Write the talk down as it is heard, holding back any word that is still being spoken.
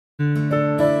Good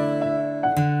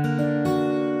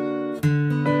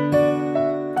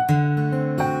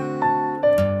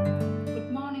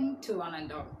morning to one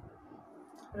and all.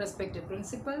 Respected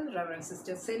Principal, Reverend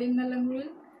Sister Celine Nalangul,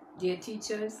 dear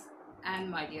teachers, and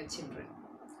my dear children.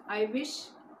 I wish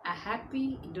a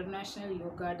happy International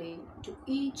Yoga Day to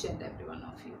each and every one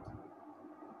of you.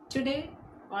 Today,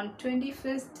 on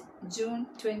 21st June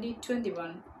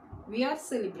 2021, we are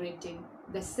celebrating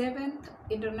the 7th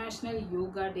International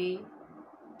Yoga Day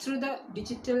through the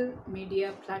digital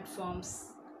media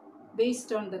platforms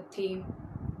based on the theme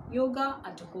Yoga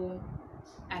at Home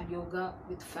and Yoga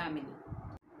with Family.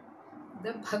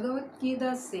 The Bhagavad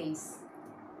Gita says,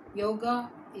 Yoga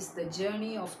is the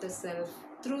journey of the self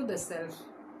through the self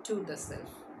to the self.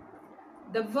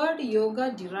 The word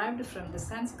yoga derived from the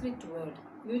Sanskrit word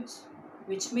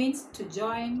which means to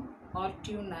join or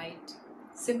to unite,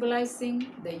 symbolizing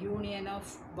the union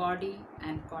of body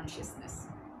and consciousness.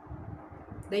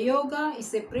 The yoga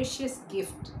is a precious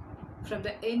gift from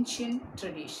the ancient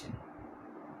tradition.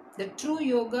 The true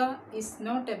yoga is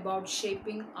not about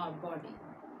shaping our body.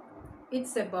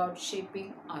 It's about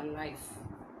shaping our life.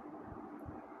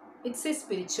 It's a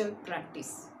spiritual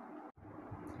practice.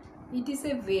 It is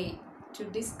a way to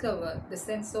discover the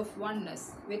sense of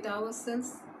oneness with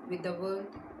ourselves, with the world,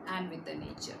 and with the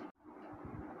nature.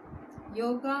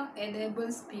 Yoga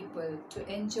enables people to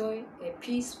enjoy a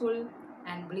peaceful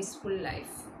and blissful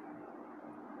life.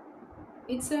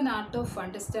 It's an art of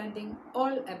understanding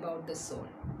all about the soul.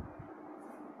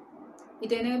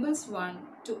 It enables one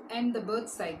to end the birth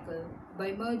cycle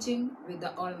by merging with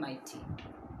the Almighty.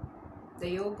 The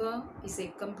yoga is a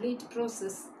complete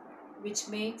process which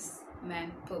makes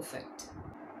man perfect.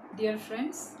 Dear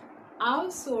friends,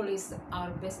 our soul is our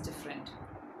best friend.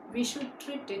 We should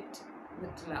treat it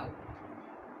with love.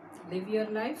 Live your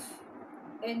life,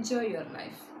 enjoy your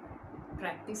life.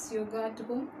 Practice yoga at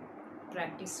home,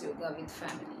 practice yoga with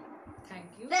family. Thank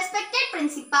you. Respected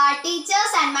Principal,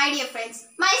 teachers and my dear friends,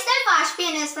 myself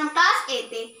Ashpin is from class 8th.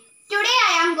 Today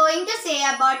I am going to say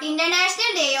about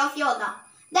International Day of Yoga.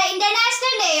 The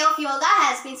International Day of Yoga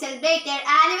has been celebrated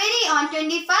annually on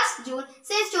 21st June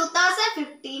since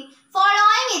 2015,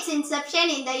 following its inception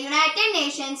in the United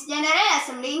Nations General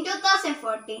Assembly in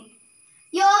 2014.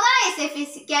 Yoga is a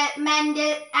physical,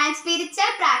 mental and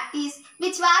spiritual practice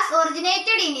which was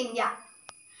originated in India.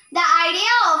 The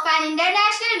idea of an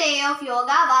International Day of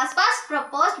Yoga was first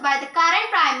proposed by the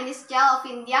current Prime Minister of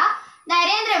India,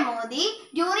 Narendra Modi,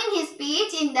 during his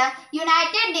speech in the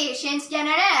United Nations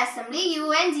General Assembly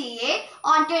UNGA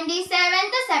on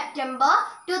 27th September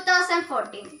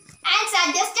 2014 and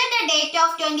suggested the date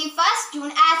of 21st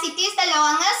June as it is the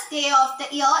longest day of the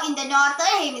year in the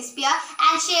Northern Hemisphere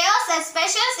and shares a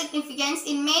special significance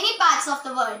in many parts of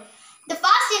the world. The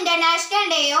first International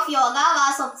Day of Yoga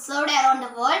was observed around the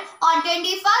world on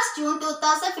 21st June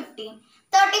 2015.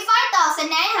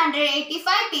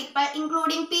 35,985 people,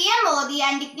 including PM Modi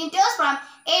and dignitaries from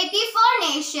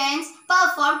 84 nations,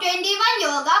 performed 21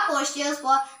 yoga postures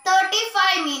for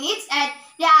 35 minutes at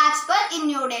Rajpath in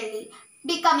New Delhi,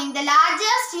 becoming the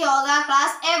largest yoga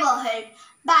class ever held.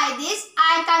 By this,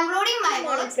 I am concluding my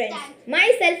words. Friends,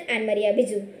 myself and Maria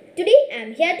Biju. Today I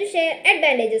am here to share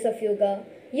advantages of yoga.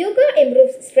 Yoga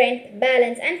improves strength,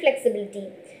 balance and flexibility.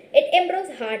 It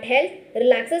improves heart health,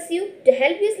 relaxes you to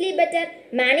help you sleep better,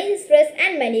 manage stress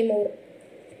and many more.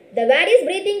 The various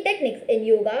breathing techniques in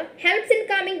yoga helps in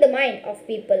calming the mind of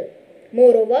people.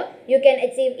 Moreover, you can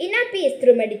achieve inner peace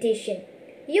through meditation.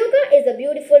 Yoga is a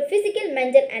beautiful physical,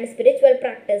 mental and spiritual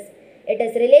practice. It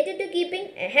is related to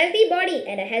keeping a healthy body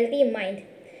and a healthy mind.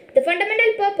 The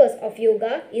fundamental purpose of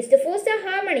yoga is to foster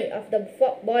harmony of the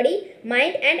body,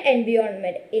 mind and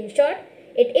environment. In short,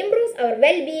 it improves our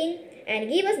well-being and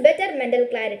gives us better mental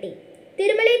clarity.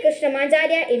 Tirumala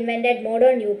Krishnamacharya invented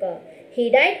modern yoga. He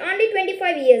died only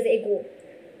 25 years ago.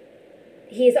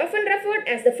 He is often referred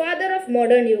as the father of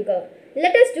modern yoga.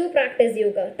 Let us do practice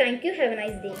yoga. Thank you. Have a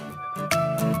nice day.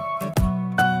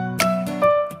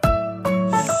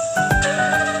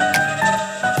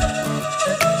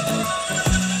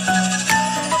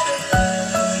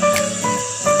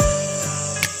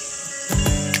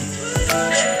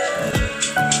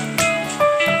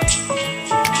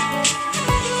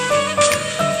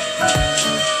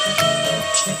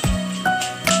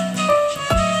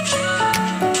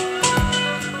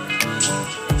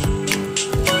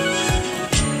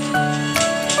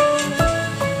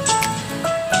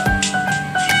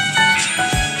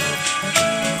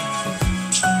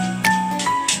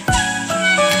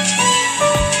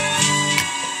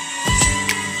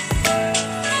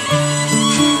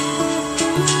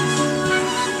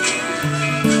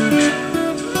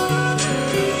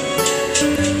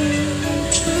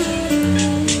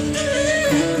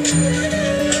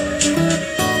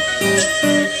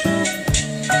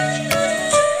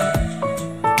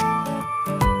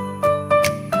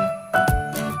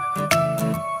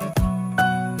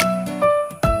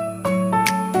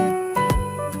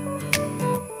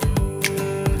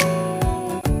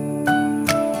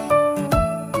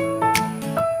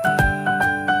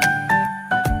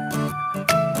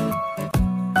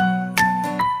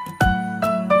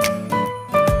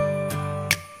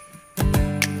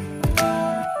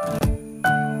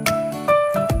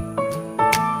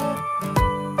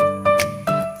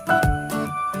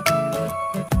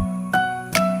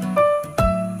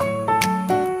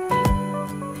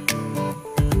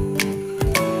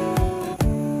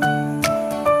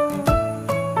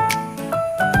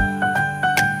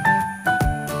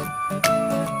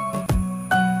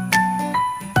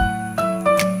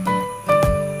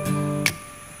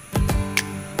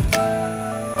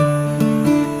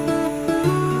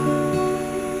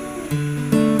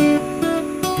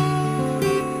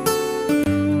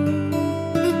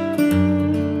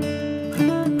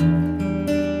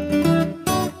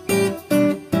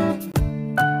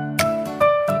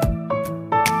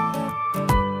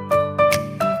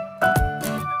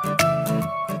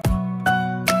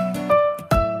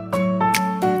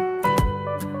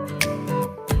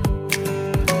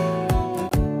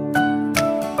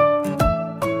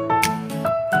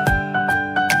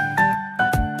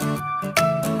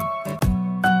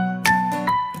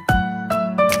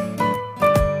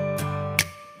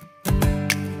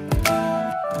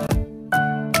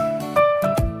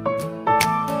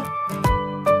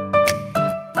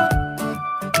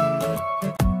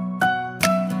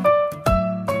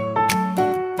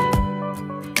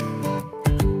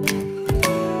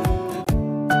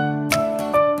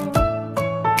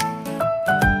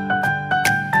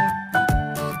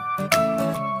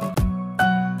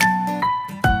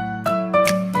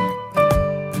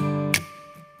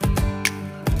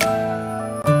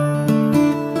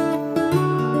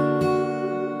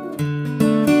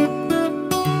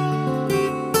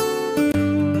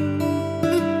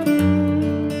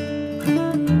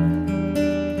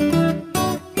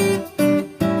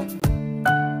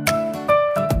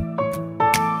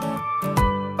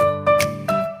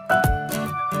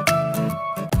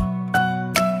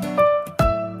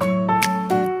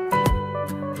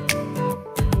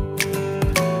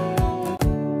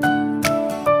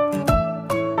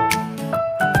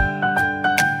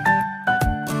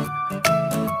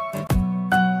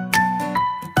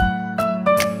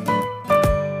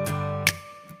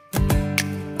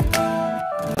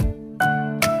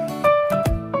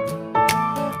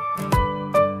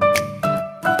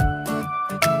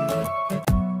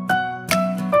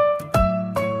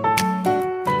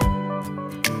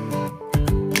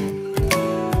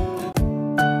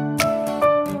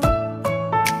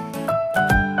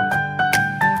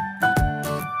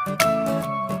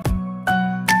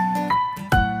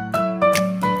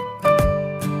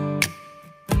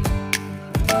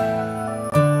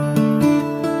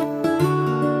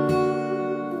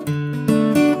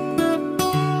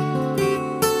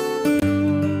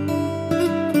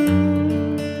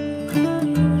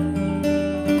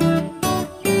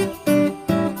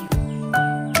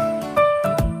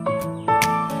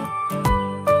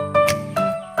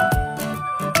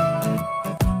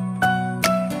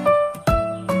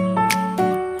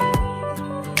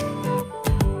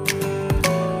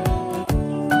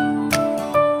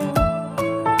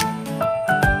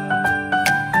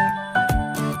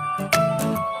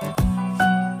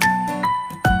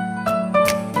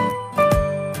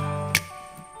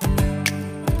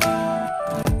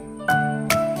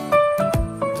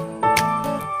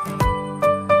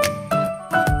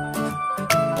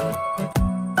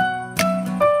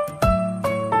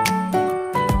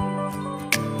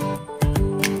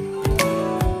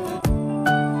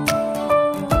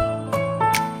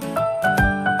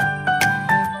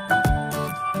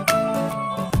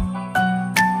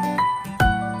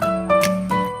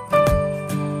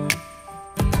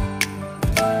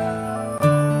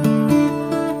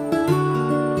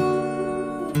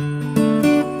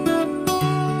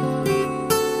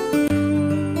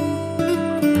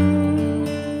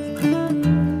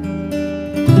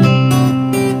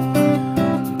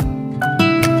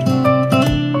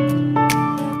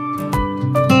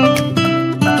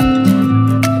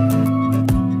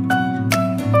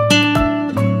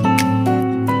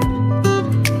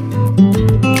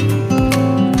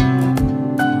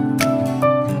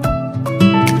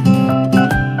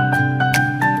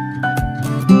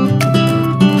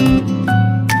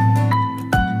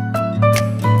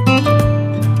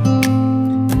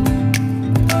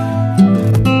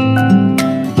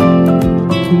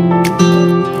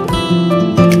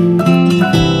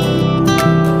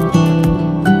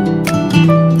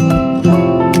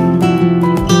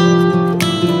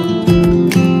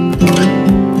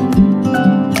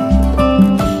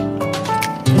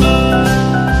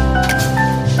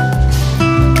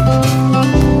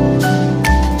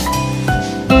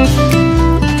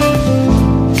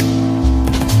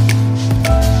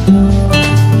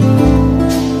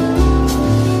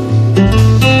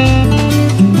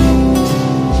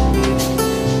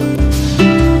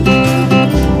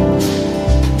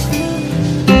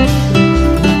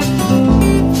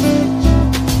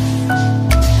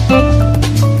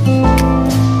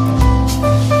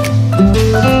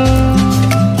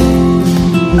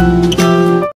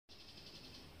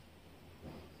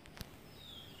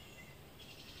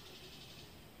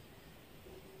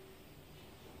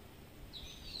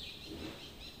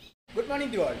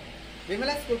 Morning to all.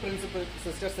 Vimala school principal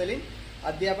sister Celine,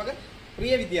 അധ്യാപകർ,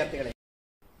 പ്രിയ വിദ്യാർത്ഥികളെ,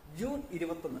 June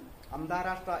 21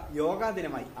 അന്താരാഷ്ട്ര യോഗാ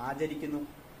ദിനമായി ആചരിക്കുന്നു.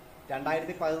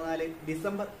 2014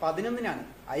 December 11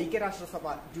 ഐക്യരാഷ്ട്രസഭ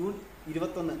June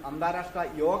 21 അന്താരാഷ്ട്ര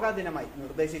യോഗാ ദിനമായി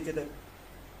നിർദ്ദേശിച്ചത്.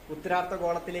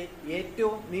 ഉത്തരാർദ്ധഗോളത്തിലെ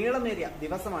ഏറ്റവും നീളമേറിയ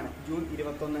ദിവസമാണ് ജൂൺ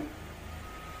 21.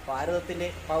 ഭാരതത്തിന്റെ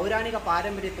പൗരാണിക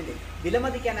പാരമ്പര്യത്തിന്റെ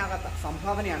വിലമതിക്കാനാകാത്ത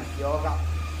സംഭാവനയാണ് യോഗ.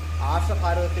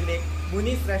 ആർഷഭാരതത്തിന്റെ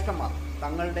മുനി ശ്രേഷ്ഠന്മാർ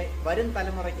തങ്ങളുടെ വരും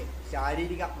തലമുറയ്ക്ക്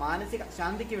ശാരീരിക മാനസിക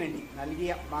ശാന്തിക്ക് വേണ്ടി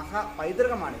നൽകിയ മഹാ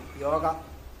പൈതൃകമാണ് യോഗ.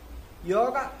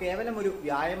 യോഗ കേവലം ഒരു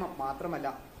വ്യായാമം മാത്രമല്ല,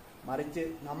 മറിച്ച്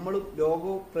നമ്മളും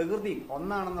ലോകവും പ്രകൃതിയും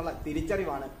ഒന്നാണെന്നുള്ള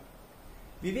തിരിച്ചറിവാണ്.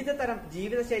 വിവിധ തരം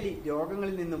ജീവിതശൈലി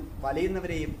രോഗങ്ങളിൽ നിന്നും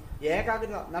വലയുന്നവരെയും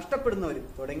ഏകാഗ്രത നഷ്ടപ്പെടുന്നവരും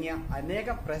തുടങ്ങിയ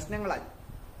അനേകം പ്രശ്നങ്ങളാൽ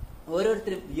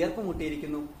ഓരോരുത്തരും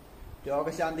വിയർപ്പുമുട്ടിയിരിക്കുന്നു.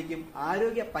 രോഗശാന്തിക്കും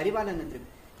ആരോഗ്യ പരിപാലനത്തിനും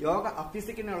യോഗ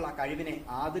അഭ്യസിക്കുന്നതിനുള്ള കഴിവിനെ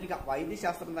ആധുനിക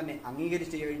വൈദ്യശാസ്ത്രം തന്നെ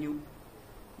അംഗീകരിച്ചു കഴിഞ്ഞു.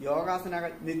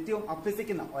 യോഗാസനകൾ നിത്യവും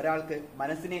അഭ്യസിക്കുന്ന ഒരാൾക്ക്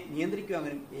മനസ്സിനെ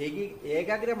നിയന്ത്രിക്കുവാനും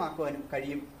ഏകാഗ്രമാക്കുവാനും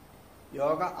കഴിയും.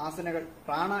 യോഗ ആസനകൾ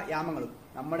പ്രാണായാമങ്ങളും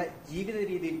നമ്മുടെ ജീവിത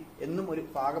രീതിയിൽ എന്നും ഒരു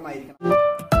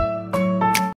ഭാഗമായിരിക്കണം.